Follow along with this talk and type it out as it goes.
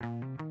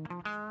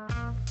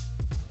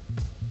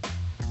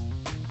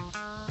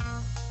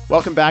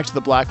Welcome back to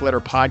the Black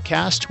Letter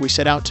Podcast. We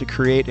set out to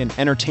create an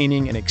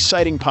entertaining and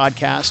exciting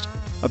podcast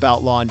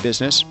about law and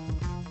business.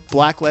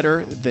 Black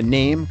Letter, the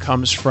name,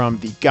 comes from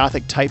the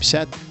Gothic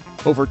typeset.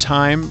 Over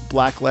time,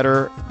 Black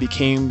Letter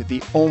became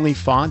the only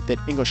font that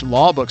English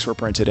law books were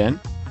printed in.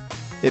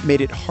 It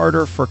made it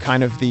harder for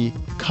kind of the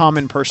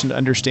common person to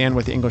understand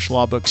what the English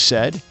law books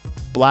said.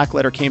 Black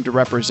Letter came to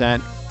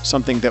represent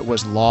something that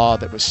was law,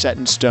 that was set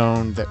in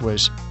stone, that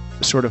was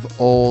a sort of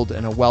old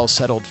and a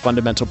well-settled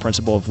fundamental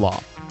principle of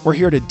law. We're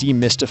here to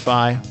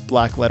demystify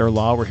black letter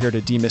law. We're here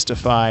to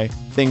demystify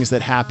things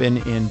that happen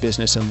in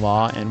business and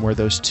law and where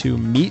those two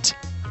meet.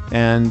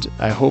 And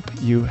I hope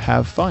you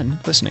have fun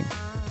listening.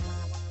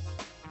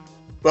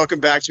 Welcome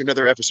back to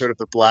another episode of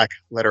the Black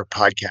Letter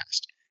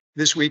Podcast.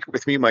 This week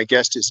with me, my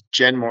guest is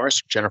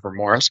Jennifer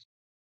Morris.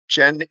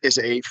 Jen is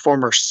a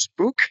former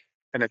spook,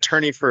 an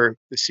attorney for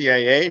the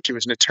CIA. She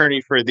was an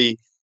attorney for the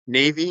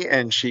Navy,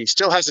 and she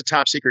still has a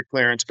top secret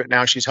clearance, but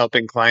now she's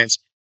helping clients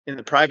in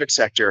the private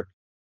sector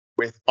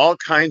with all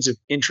kinds of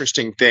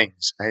interesting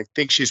things. I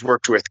think she's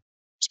worked with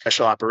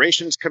Special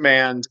Operations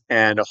Command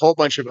and a whole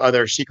bunch of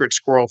other secret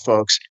squirrel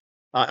folks.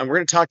 And we're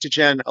going to talk to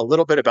Jen a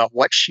little bit about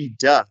what she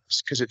does,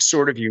 because it's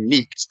sort of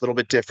unique. It's a little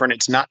bit different.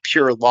 It's not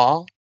pure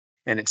law,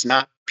 and it's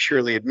not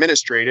purely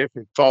administrative.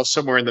 It falls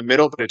somewhere in the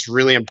middle, but it's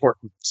really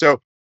important.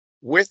 So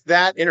with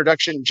that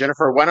introduction,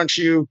 Jennifer, why don't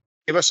you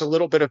give us a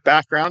little bit of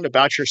background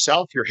about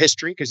yourself, your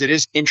history, because it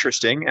is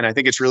interesting, and I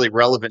think it's really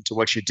relevant to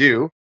what you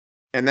do.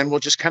 And then we'll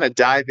just kind of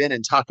dive in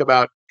and talk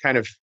about kind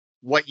of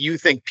what you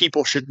think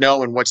people should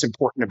know and what's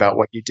important about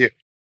what you do.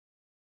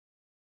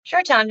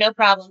 Sure, Tom, no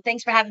problem.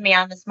 Thanks for having me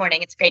on this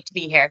morning. It's great to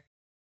be here.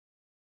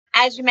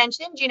 As you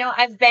mentioned,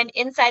 I've been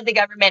inside the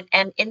government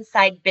and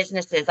inside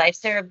businesses. I've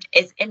served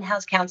as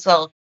in-house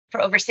counsel for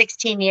over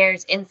 16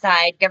 years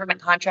inside government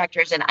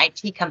contractors and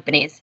IT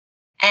companies.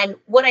 And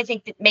what I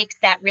think that makes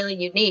that really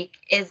unique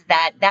is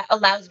that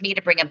allows me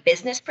to bring a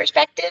business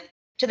perspective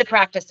to the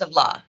practice of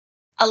law.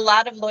 A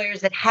lot of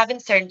lawyers that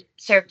haven't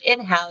served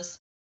in-house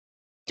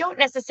don't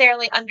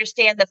necessarily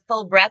understand the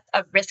full breadth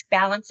of risk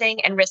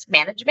balancing and risk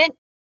management,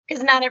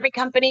 because not every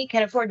company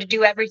can afford to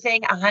do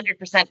everything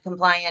 100%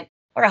 compliant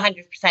or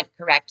 100%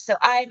 correct. So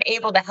I'm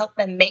able to help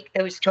them make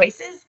those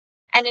choices.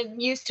 And I'm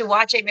used to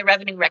watching the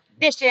revenue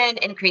recognition,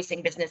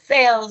 increasing business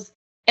sales,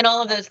 and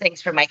all of those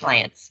things for my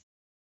clients.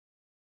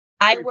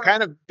 You've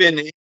kind of been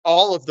in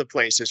all of the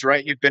places,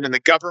 right? You've been in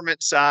the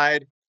government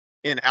side,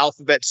 in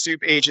alphabet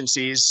soup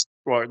agencies,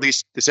 or at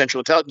least the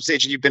Central Intelligence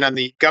Agency. You've been on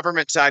the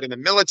government side in the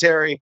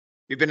military.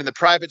 You've been in the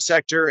private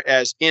sector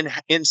as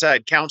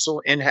inside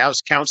counsel,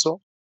 in-house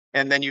counsel.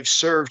 And then you've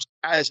served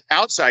as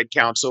outside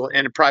counsel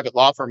in a private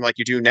law firm like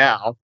you do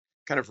now,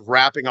 kind of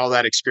wrapping all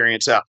that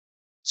experience up.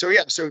 So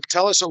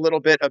tell us a little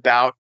bit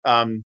about,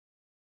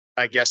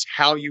 I guess,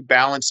 how you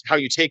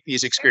take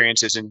these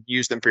experiences and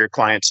use them for your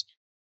clients'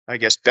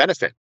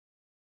 benefit.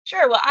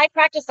 Sure. Well, I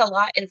practice a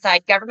lot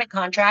inside government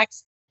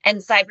contracts and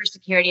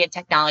cybersecurity and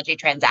technology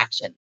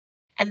transactions.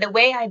 And the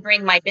way I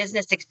bring my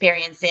business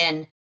experience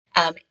in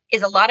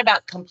is a lot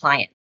about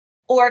compliance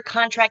or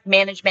contract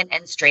management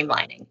and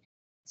streamlining.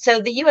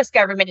 So the U.S.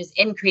 government is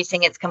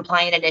increasing its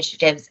compliant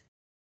initiatives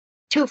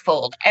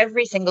twofold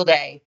every single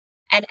day.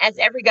 And as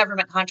every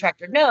government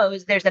contractor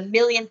knows, there's a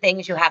million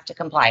things you have to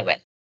comply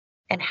with.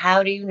 And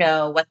how do you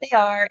know what they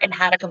are and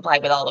how to comply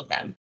with all of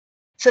them?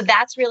 So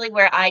that's really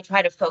where I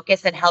try to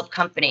focus and help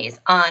companies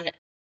on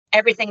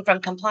everything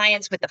from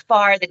compliance with the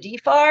FAR, the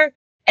DFAR,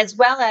 as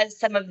well as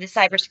some of the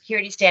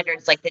cybersecurity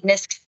standards like the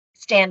NIST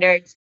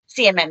standards,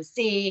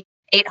 CMMC,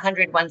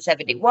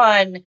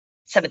 800-171,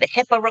 some of the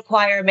HIPAA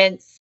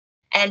requirements.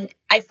 And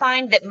I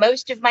find that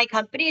most of my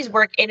companies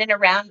work in and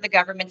around the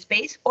government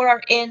space or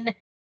are in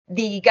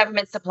the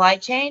government supply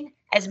chain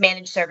as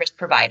managed service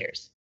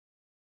providers.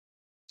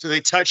 So they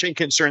touch and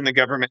concern the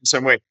government in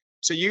some way.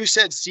 So you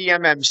said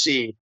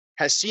CMMC.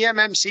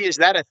 Is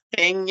that a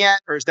thing yet,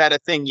 or is that a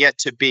thing yet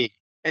to be?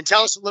 And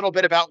tell us a little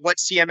bit about what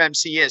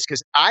CMMC is,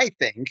 because I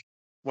think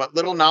what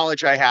little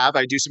knowledge I have,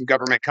 I do some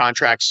government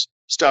contracts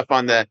stuff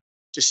on the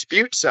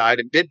dispute side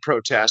and bid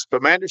protest,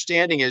 but my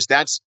understanding is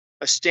that's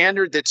a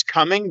standard that's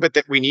coming, but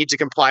that we need to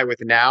comply with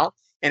now,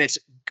 and it's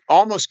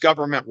almost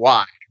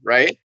government-wide,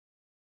 right?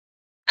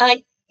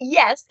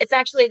 Yes, it's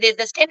actually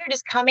the standard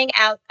is coming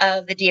out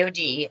of the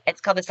DoD. It's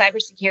called the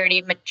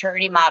Cybersecurity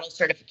Maturity Model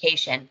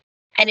Certification.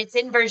 And it's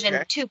in version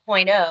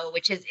 2.0,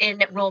 which is in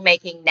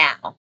rulemaking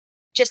now.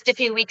 Just a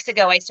few weeks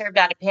ago, I served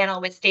on a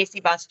panel with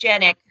Stacy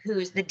Bosjanek,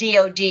 who's the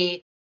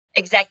DoD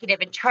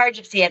executive in charge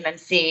of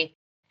CMMC.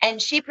 And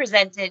she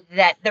presented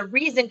that the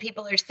reason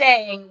people are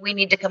saying we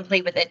need to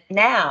complete with it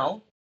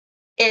now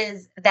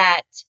is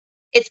that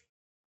it's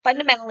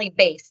fundamentally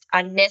based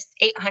on NIST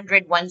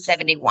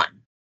 800-171,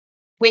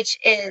 which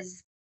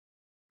is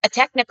a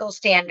technical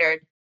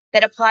standard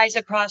that applies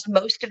across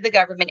most of the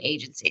government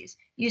agencies.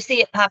 You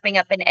see it popping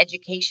up in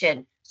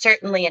education,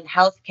 certainly in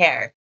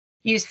healthcare.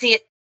 You see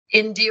it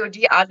in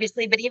DoD,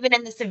 obviously, but even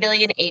in the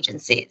civilian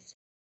agencies.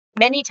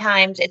 Many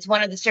times, it's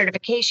one of the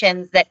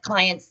certifications that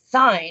clients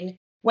sign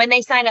when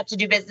they sign up to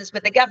do business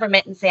with the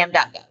government in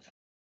SAM.gov.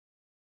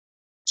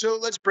 So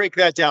let's break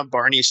that down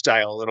Barney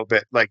style a little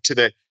bit, like to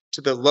the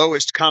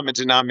lowest common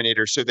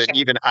denominator so that Sure.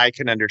 even I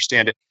can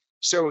understand it.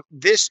 So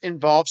this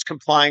involves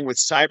complying with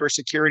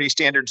cybersecurity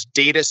standards,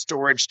 data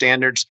storage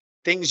standards,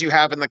 things you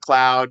have in the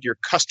cloud, your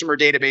customer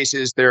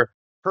databases, their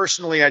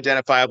personally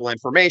identifiable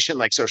information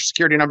like social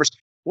security numbers.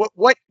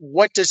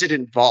 What does it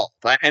involve?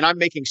 And I'm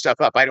making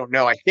stuff up. I don't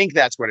know. I think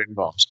that's what it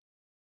involves.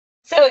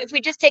 So if we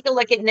just take a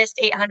look at NIST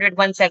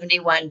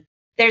 800-171,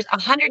 there's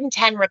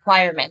 110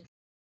 requirements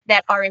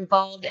that are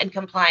involved in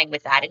complying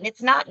with that. And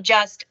it's not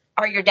just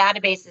are your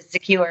databases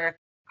secure,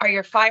 are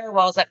your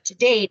firewalls up to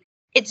date?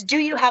 It's do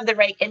you have the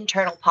right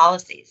internal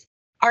policies?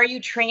 Are you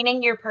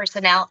training your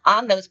personnel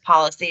on those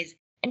policies?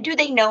 And do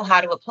they know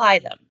how to apply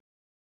them?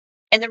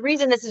 And the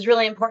reason this is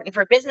really important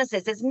for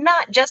businesses is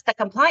not just the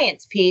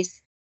compliance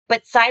piece,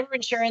 but cyber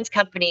insurance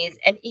companies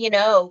and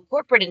E&O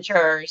corporate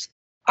insurers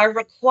are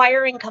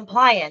requiring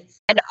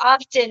compliance and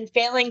often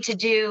failing to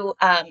do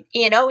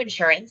E&O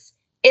insurance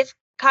if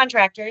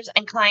contractors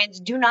and clients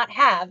do not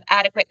have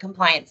adequate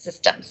compliance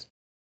systems.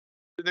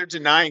 They're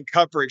denying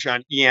coverage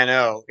on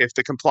ENO if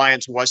the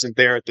compliance wasn't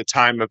there at the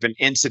time of an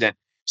incident.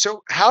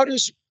 So how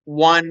does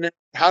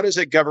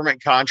a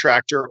government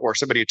contractor or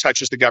somebody who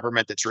touches the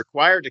government that's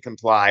required to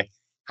comply,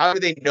 how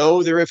do they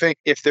know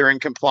if they're in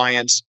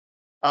compliance?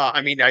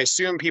 I mean, I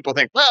assume people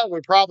think, well,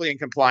 we're probably in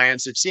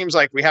compliance. It seems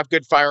like we have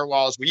good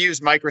firewalls. We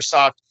use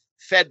Microsoft,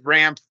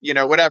 FedRAMP,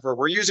 whatever.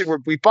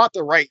 We bought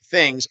the right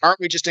things.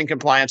 Aren't we just in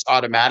compliance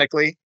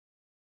automatically?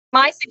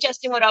 My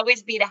suggestion would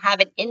always be to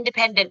have an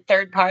independent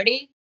third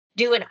party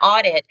do an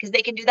audit because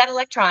they can do that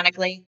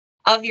electronically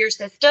of your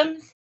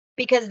systems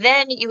because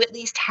then you at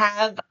least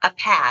have a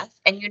path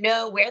and you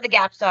know where the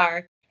gaps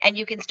are and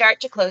you can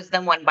start to close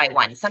them one by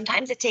one.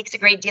 Sometimes it takes a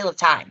great deal of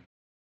time.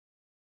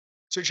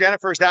 So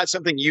Jennifer, is that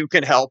something you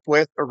can help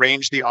with,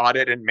 arrange the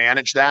audit and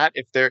manage that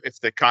if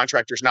the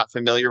contractor's not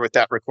familiar with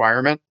that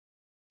requirement?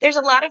 There's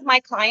a lot of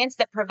my clients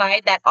that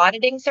provide that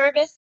auditing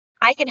service.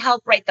 I can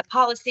help write the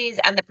policies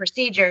and the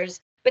procedures,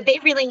 but they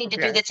really need to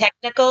do Okay. the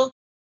technical.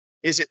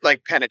 Is it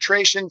like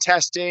penetration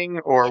testing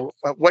or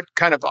what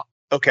kind of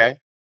okay.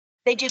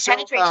 They do So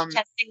penetration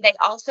testing. They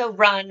also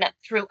run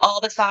through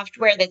all the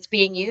software that's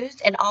being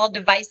used and all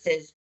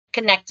devices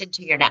connected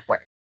to your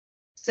network.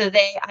 So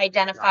they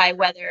identify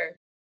whether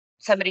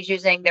somebody's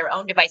using their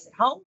own device at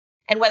home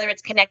and whether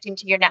it's connecting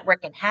to your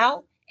network and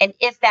how, and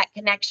if that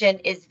connection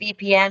is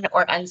VPN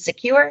or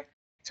unsecure.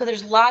 So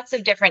there's lots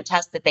of different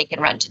tests that they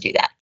can run to do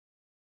that.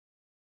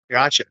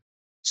 gotcha.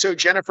 So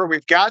Jennifer,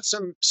 we've got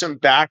some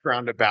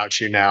background about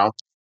you now.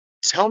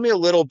 Tell me a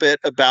little bit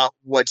about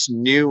what's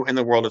new in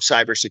the world of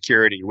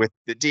cybersecurity with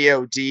the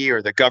DoD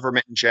or the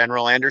government in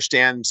general. I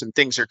understand some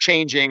things are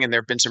changing, and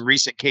there have been some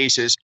recent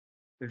cases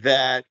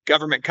that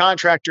government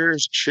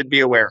contractors should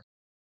be aware.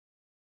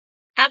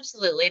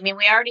 Absolutely. I mean,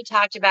 we already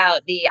talked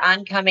about the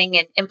oncoming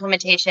and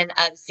implementation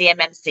of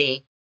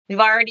CMMC. We've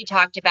already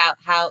talked about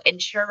how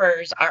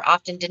insurers are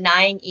often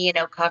denying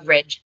E&O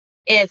coverage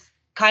if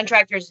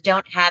contractors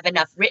don't have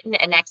enough written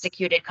and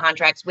executed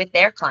contracts with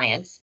their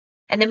clients.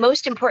 And the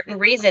most important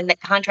reason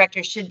that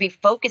contractors should be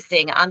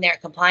focusing on their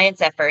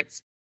compliance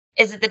efforts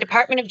is that the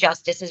Department of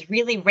Justice is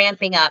really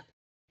ramping up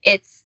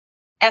its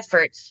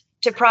efforts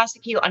to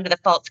prosecute under the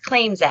False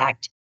Claims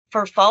Act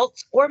for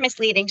false or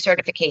misleading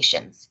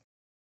certifications.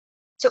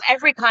 So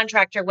every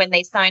contractor, when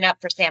they sign up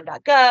for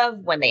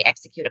SAM.gov, when they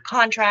execute a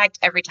contract,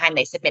 every time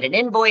they submit an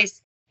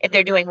invoice, if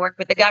they're doing work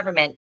with the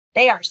government,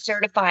 they are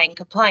certifying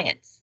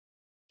compliance.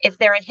 If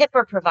they're a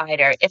HIPAA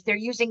provider, if they're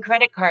using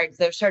credit cards,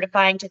 they're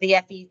certifying to the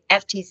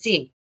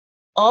FTC.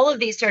 All of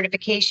these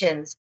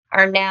certifications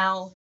are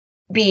now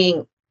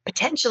being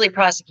potentially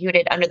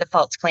prosecuted under the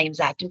False Claims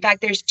Act. In fact,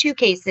 there's two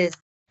cases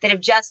that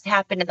have just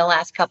happened in the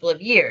last couple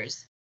of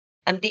years.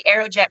 The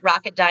Aerojet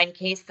Rocketdyne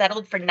case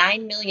settled for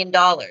 $9 million,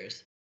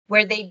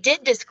 where they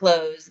did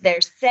disclose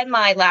their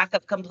semi lack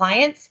of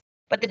compliance,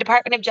 but the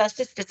Department of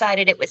Justice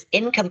decided it was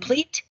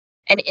incomplete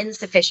and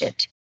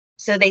insufficient.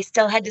 So they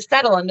still had to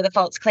settle under the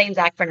False Claims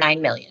Act for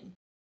 9 million.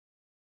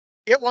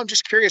 Yeah, well, I'm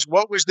just curious,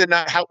 what was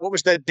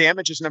the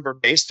damages number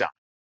based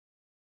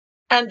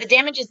on? The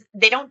damages,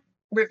 they don't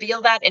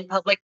reveal that in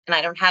public, and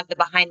I don't have the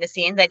behind the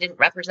scenes. I didn't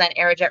represent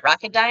Aerojet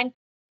Rocketdyne.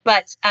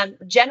 But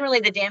generally,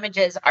 the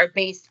damages are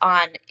based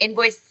on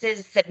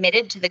invoices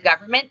submitted to the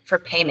government for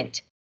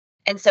payment.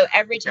 And so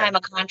every Okay. time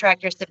a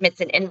contractor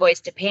submits an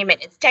invoice to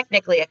payment, it's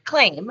technically a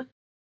claim,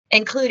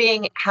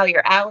 including how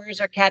your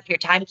hours are kept, your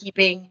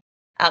timekeeping,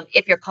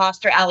 if your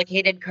costs are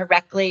allocated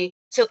correctly.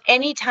 So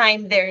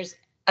anytime there's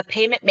a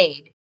payment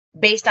made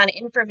based on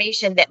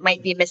information that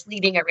might be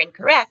misleading or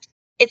incorrect,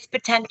 it's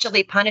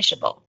potentially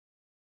punishable.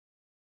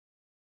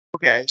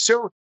 Okay.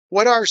 So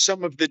what are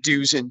some of the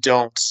do's and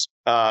don'ts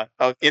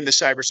in the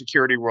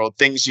cybersecurity world,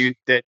 things you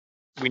that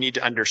we need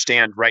to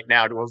understand right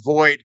now to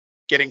avoid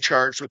getting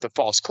charged with the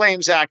False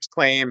Claims Act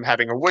claim,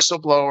 having a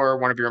whistleblower,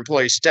 one of your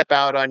employees step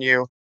out on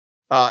you?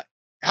 Uh,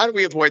 how do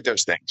we avoid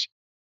those things?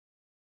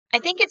 I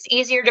think it's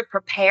easier to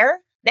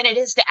prepare than it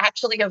is to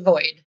actually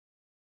avoid.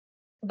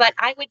 But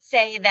I would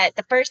say that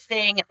the first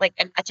thing like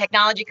a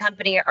technology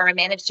company or a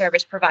managed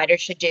service provider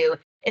should do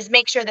is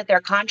make sure that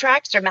their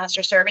contracts or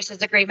master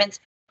services agreements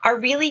are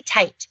really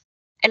tight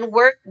and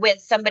work with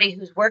somebody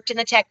who's worked in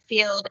the tech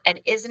field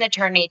and is an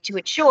attorney to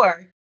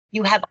ensure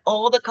you have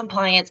all the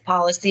compliance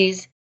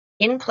policies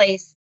in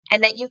place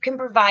and that you can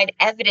provide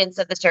evidence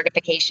of the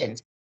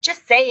certifications.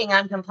 Just saying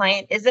I'm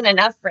compliant isn't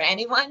enough for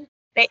anyone.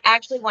 They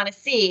actually want to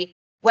see,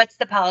 what's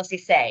the policy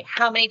say?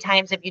 How many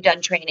times have you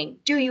done training?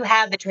 Do you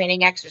have the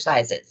training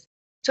exercises?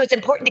 So it's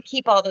important to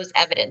keep all those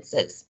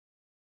evidences.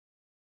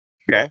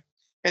 Okay.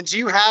 And do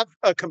you have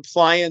a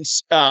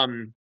compliance,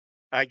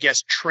 I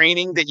guess,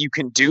 training that you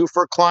can do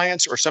for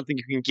clients or something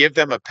you can give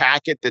them a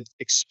packet that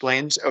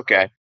explains?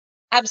 Okay.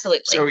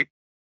 Absolutely. So,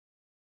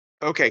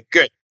 okay,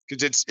 good.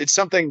 Because it's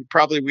something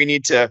probably we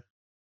need to,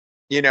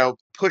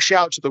 push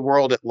out to the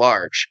world at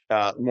large,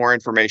 more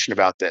information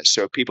about this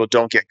so people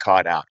don't get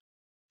caught out.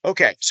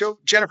 Okay. So,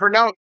 Jennifer,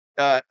 now,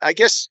 I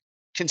guess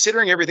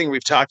considering everything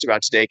we've talked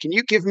about today, can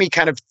you give me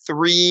kind of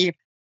three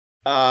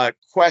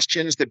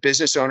questions that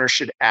business owners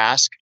should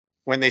ask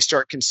when they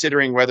start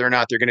considering whether or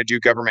not they're going to do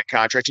government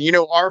contracting?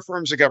 Our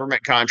firm's a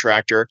government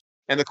contractor,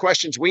 and the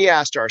questions we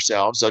asked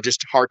ourselves, I'll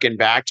just harken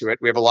back to it.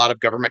 We have a lot of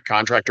government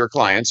contractor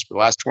clients for the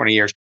last 20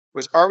 years,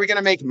 was, are we going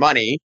to make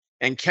money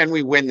and can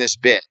we win this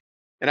bid?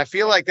 And I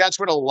feel like that's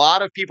what a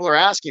lot of people are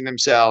asking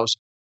themselves,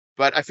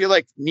 but I feel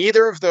like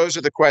neither of those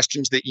are the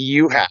questions that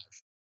you have.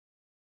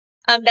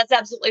 That's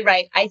absolutely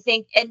right. I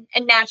think, and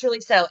naturally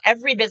so,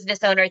 every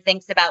business owner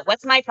thinks about,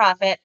 what's my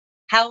profit?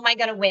 How am I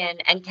going to win?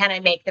 And can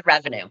I make the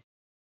revenue?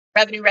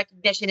 Revenue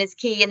recognition is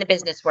key in the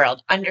business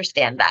world.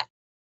 Understand that.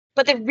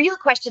 But the real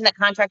question that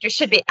contractors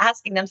should be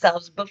asking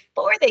themselves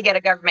before they get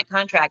a government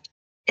contract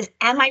is,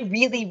 am I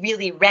really,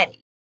 really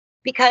ready?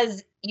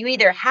 Because you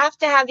either have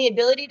to have the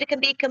ability to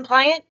be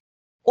compliant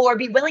or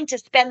be willing to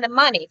spend the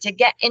money to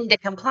get into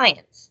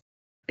compliance.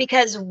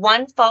 Because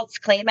one false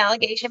claim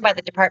allegation by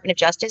the Department of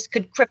Justice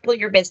could cripple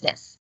your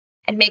business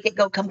and make it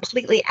go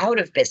completely out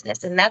of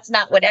business. And that's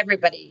not what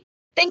everybody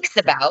thinks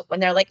about when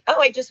they're like, oh,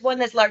 I just won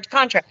this large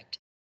contract.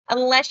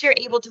 Unless you're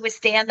able to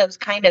withstand those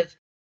kind of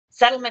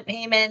settlement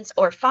payments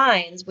or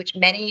fines, which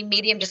many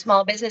medium to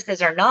small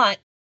businesses are not,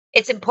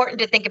 it's important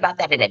to think about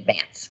that in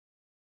advance.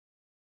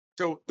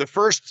 So the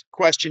first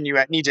question you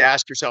need to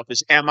ask yourself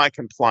is, am I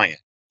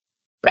compliant?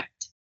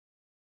 Correct.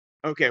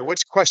 Okay,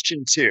 what's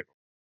question two?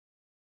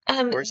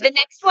 The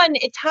next one,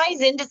 it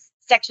ties into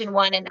section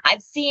one. And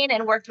I've seen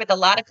and worked with a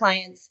lot of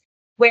clients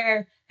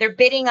where they're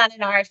bidding on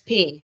an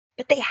RFP,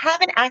 but they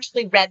haven't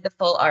actually read the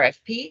full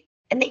RFP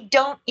and they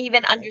don't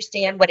even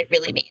understand what it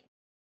really means.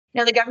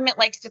 The government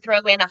likes to throw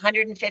in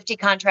 150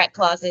 contract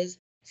clauses.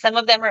 Some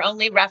of them are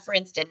only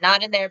referenced and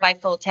not in there by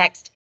full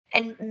text.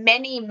 And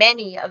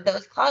many of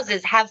those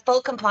clauses have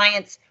full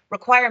compliance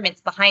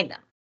requirements behind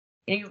them.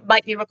 You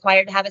might be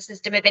required to have a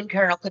system of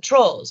internal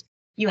controls.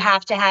 You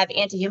have to have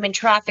anti-human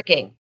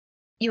trafficking.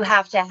 You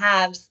have to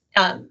have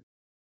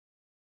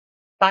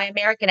Buy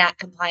American Act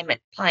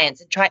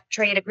compliance and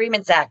Trade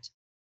Agreements Act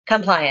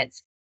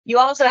compliance. You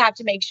also have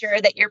to make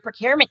sure that your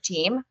procurement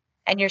team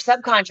and your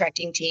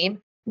subcontracting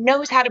team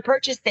knows how to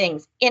purchase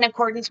things in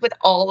accordance with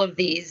all of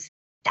these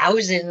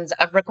thousands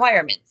of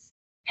requirements.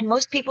 And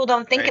most people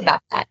don't think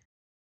about that.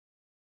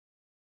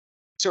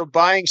 So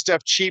buying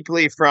stuff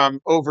cheaply from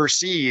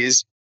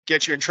overseas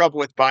gets you in trouble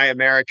with Buy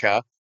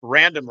America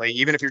randomly,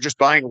 even if you're just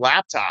buying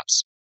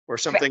laptops or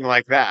something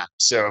like that.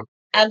 So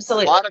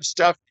absolutely, a lot of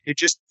stuff you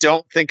just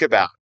don't think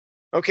about.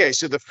 Okay,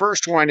 so the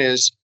first one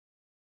is,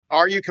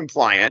 are you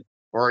compliant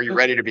or are you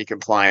ready to be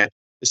compliant?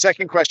 The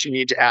second question you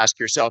need to ask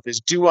yourself is,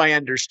 do I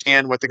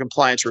understand what the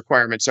compliance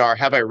requirements are?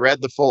 Have I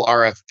read the full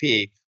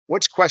RFP?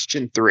 What's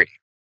question three?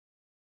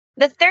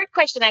 The third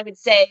question I would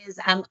say is,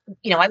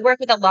 I work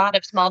with a lot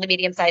of small to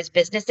medium sized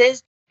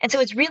businesses. And so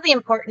it's really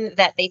important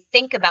that they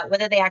think about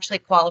whether they actually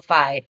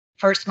qualify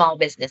for small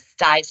business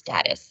size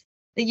status.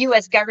 The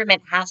US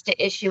government has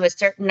to issue a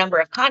certain number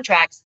of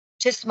contracts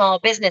to small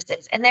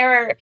businesses. And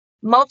there are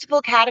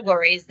multiple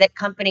categories that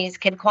companies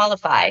can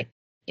qualify.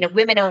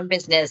 Women-owned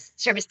business,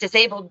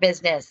 service-disabled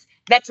business,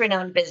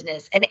 veteran-owned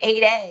business, an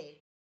 8A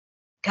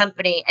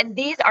company. And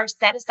these are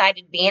set-aside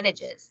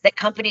advantages that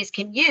companies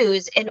can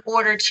use in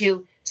order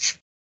to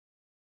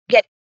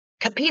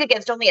compete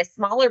against only a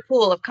smaller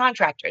pool of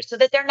contractors, so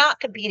that they're not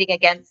competing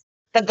against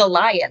the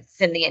Goliaths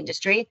in the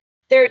industry.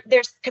 They're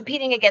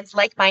competing against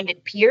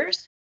like-minded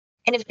peers.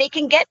 And if they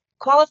can get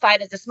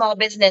qualified as a small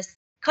business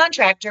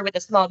contractor with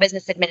a small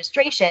business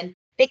administration,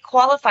 they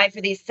qualify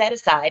for these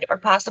set-aside or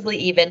possibly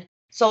even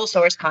sole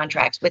source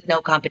contracts with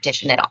no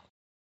competition at all.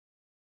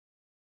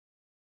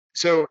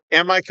 So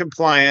am I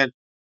compliant?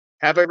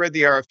 Have I read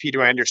the RFP?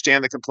 Do I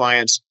understand the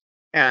compliance?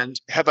 And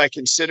have I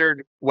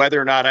considered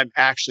whether or not I'm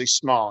actually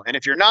small? And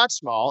if you're not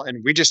small,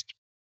 and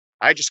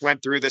I just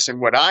went through this in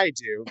what I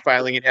do,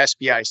 filing an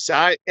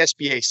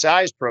SBA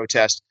size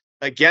protest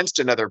against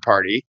another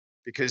party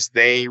because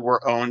they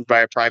were owned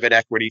by a private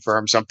equity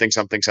firm, something.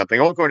 I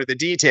won't go into the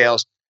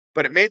details,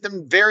 but it made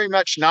them very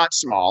much not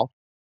small.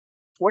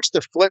 What's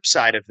the flip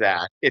side of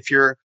that? If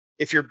you're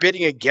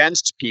bidding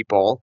against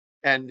people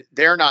and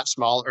they're not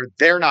small or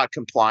they're not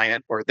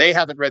compliant or they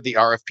haven't read the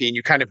RFP and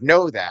you kind of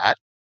know that,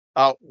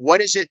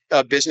 what is it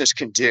a business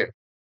can do?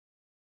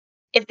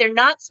 If they're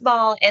not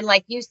small, and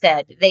like you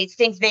said, they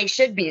think they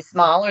should be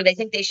small or they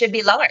think they should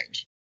be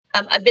large,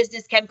 a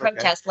business can Okay.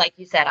 protest, like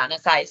you said, on a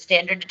size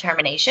standard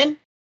determination.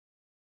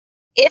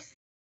 If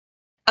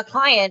a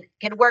client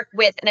can work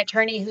with an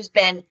attorney who's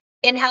been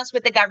in house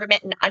with the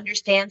government and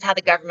understands how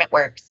the government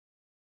works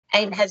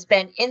and has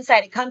been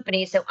inside a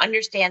company, so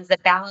understands the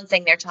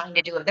balancing they're trying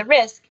to do of the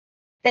risk,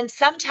 then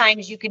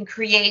sometimes you can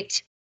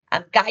create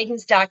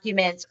guidance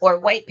documents or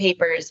white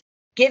papers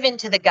given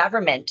to the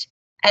government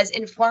as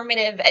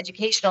informative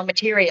educational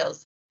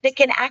materials that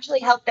can actually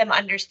help them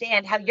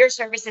understand how your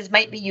services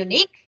might be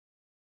unique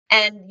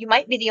and you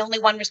might be the only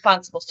one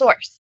responsible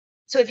source.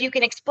 So if you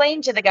can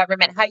explain to the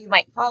government how you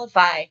might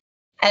qualify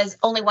as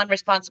only one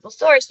responsible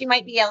source, you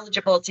might be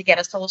eligible to get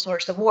a sole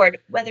source award,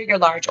 whether you're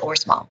large or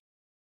small.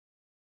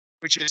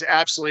 Which is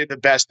absolutely the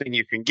best thing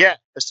you can get,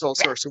 a sole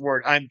Right. source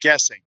award, I'm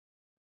guessing.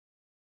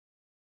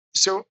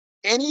 So,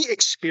 any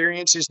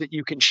experiences that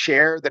you can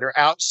share that are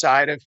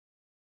outside of,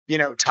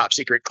 top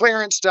secret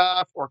clearance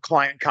stuff or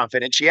client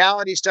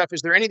confidentiality stuff?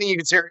 Is there anything you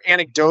can share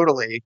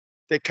anecdotally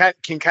that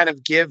can kind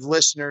of give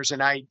listeners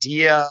an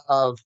idea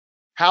of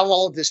how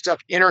all of this stuff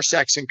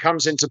intersects and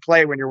comes into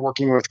play when you're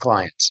working with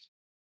clients?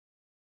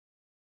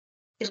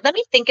 Let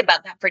me think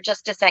about that for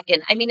just a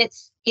second. I mean, when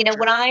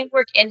Sure. I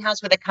work in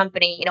house with a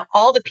company,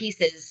 all the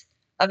pieces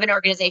of an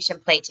organization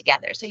play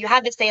together. So you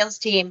have the sales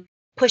team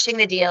pushing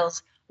the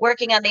deals,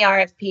 working on the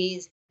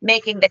RFPs,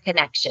 making the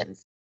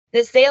connections.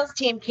 The sales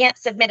team can't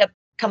submit a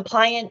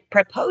compliant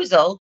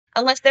proposal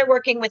unless they're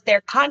working with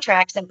their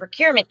contracts and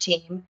procurement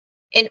team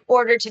in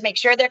order to make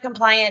sure they're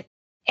compliant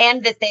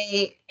and that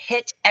they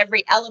hit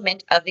every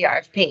element of the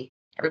RFP.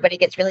 Everybody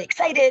gets really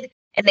excited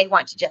and they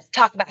want to just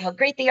talk about how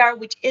great they are,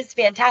 which is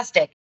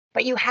fantastic.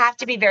 But you have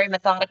to be very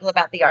methodical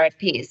about the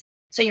RFPs.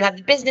 So you have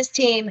the business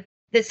team,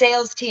 the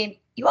sales team.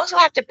 You also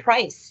have to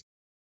price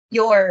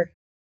your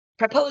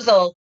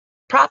proposal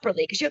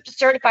properly because you have to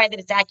certify that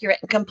it's accurate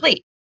and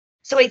complete.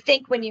 So I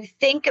think when you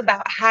think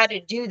about how to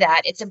do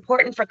that, it's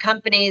important for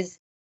companies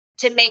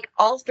to make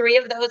all three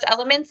of those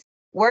elements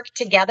work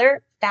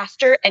together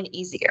faster and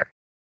easier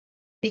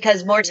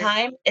because more Yeah.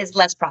 time is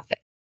less profit.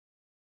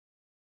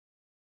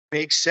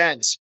 Makes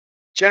sense.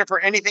 Jennifer,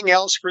 anything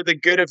else for the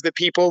good of the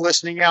people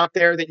listening out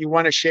there that you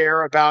want to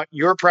share about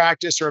your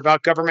practice or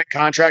about government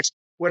contracts?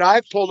 What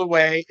I've pulled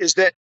away is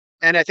that,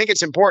 and I think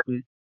it's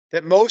important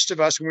that most of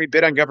us, when we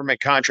bid on government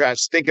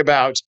contracts, think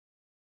about,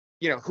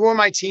 who am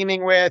I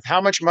teaming with? How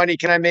much money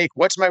can I make?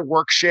 What's my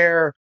work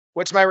share?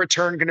 What's my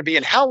return going to be?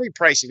 And how are we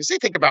pricing? Because they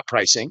think about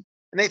pricing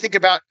and they think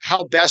about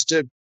how best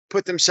to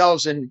put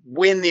themselves and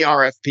win the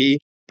RFP.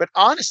 But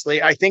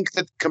honestly, I think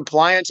the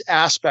compliance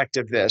aspect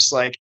of this,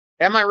 like,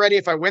 am I ready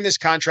if I win this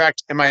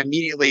contract? Am I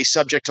immediately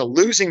subject to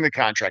losing the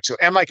contract? So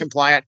am I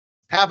compliant?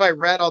 Have I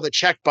read all the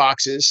check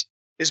boxes?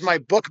 Is my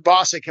book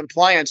boss a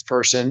compliance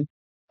person?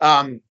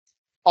 Um,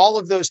 all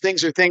of those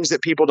things are things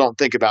that people don't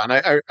think about. And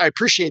I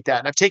appreciate that.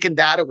 And I've taken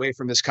that away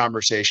from this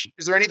conversation.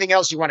 Is there anything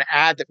else you want to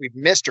add that we've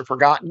missed or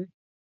forgotten?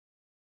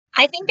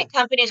 I think that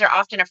companies are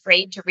often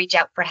afraid to reach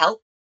out for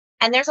help.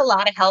 And there's a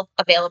lot of help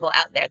available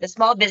out there. The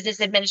Small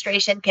Business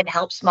Administration can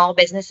help small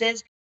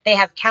businesses. They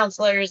have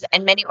counselors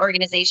and many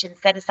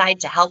organizations set aside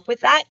to help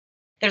with that.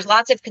 There's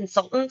lots of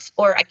consultants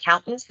or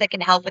accountants that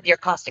can help with your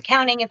cost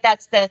accounting if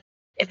that's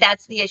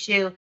the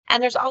issue.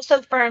 And there's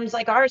also firms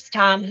like ours,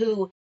 Tom,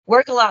 who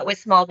work a lot with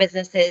small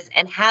businesses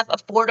and have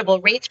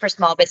affordable rates for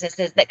small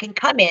businesses that can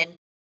come in,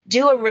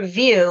 do a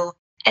review,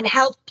 and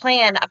help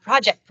plan a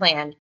project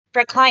plan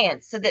for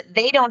clients so that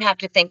they don't have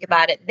to think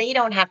about it. They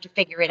don't have to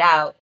figure it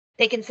out.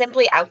 They can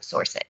simply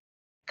outsource it.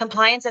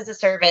 Compliance as a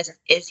service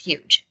is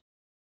huge.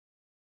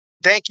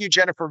 Thank you,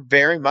 Jennifer,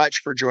 very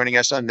much for joining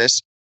us on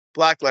this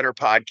Black Letter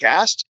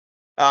podcast.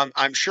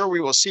 I'm sure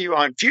we will see you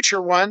on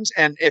future ones.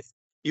 And if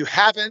you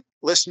haven't,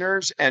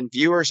 listeners and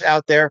viewers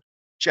out there,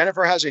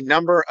 Jennifer has a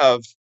number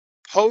of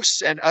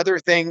posts and other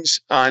things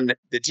on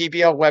the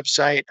DBL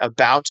website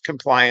about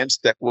compliance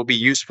that will be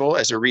useful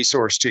as a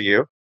resource to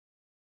you.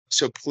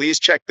 So please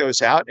check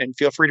those out and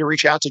feel free to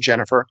reach out to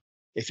Jennifer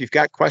if you've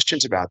got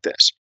questions about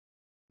this.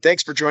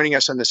 Thanks for joining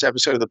us on this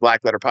episode of the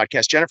Black Letter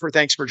Podcast. Jennifer,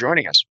 thanks for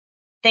joining us.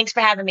 Thanks for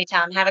having me,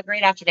 Tom. Have a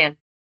great afternoon.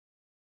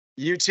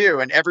 You too.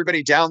 And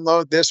everybody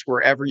download this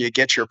wherever you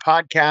get your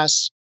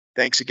podcasts.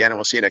 Thanks again, and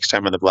we'll see you next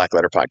time on the Black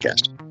Letter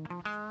Podcast.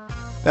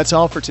 That's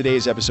all for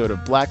today's episode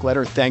of Black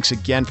Letter. Thanks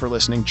again for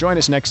listening. Join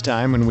us next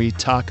time when we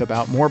talk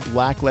about more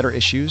Black Letter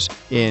issues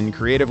in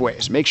creative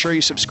ways. Make sure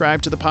you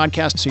subscribe to the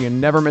podcast so you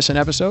never miss an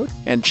episode,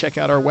 and check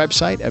out our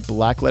website at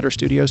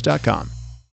blackletterstudios.com.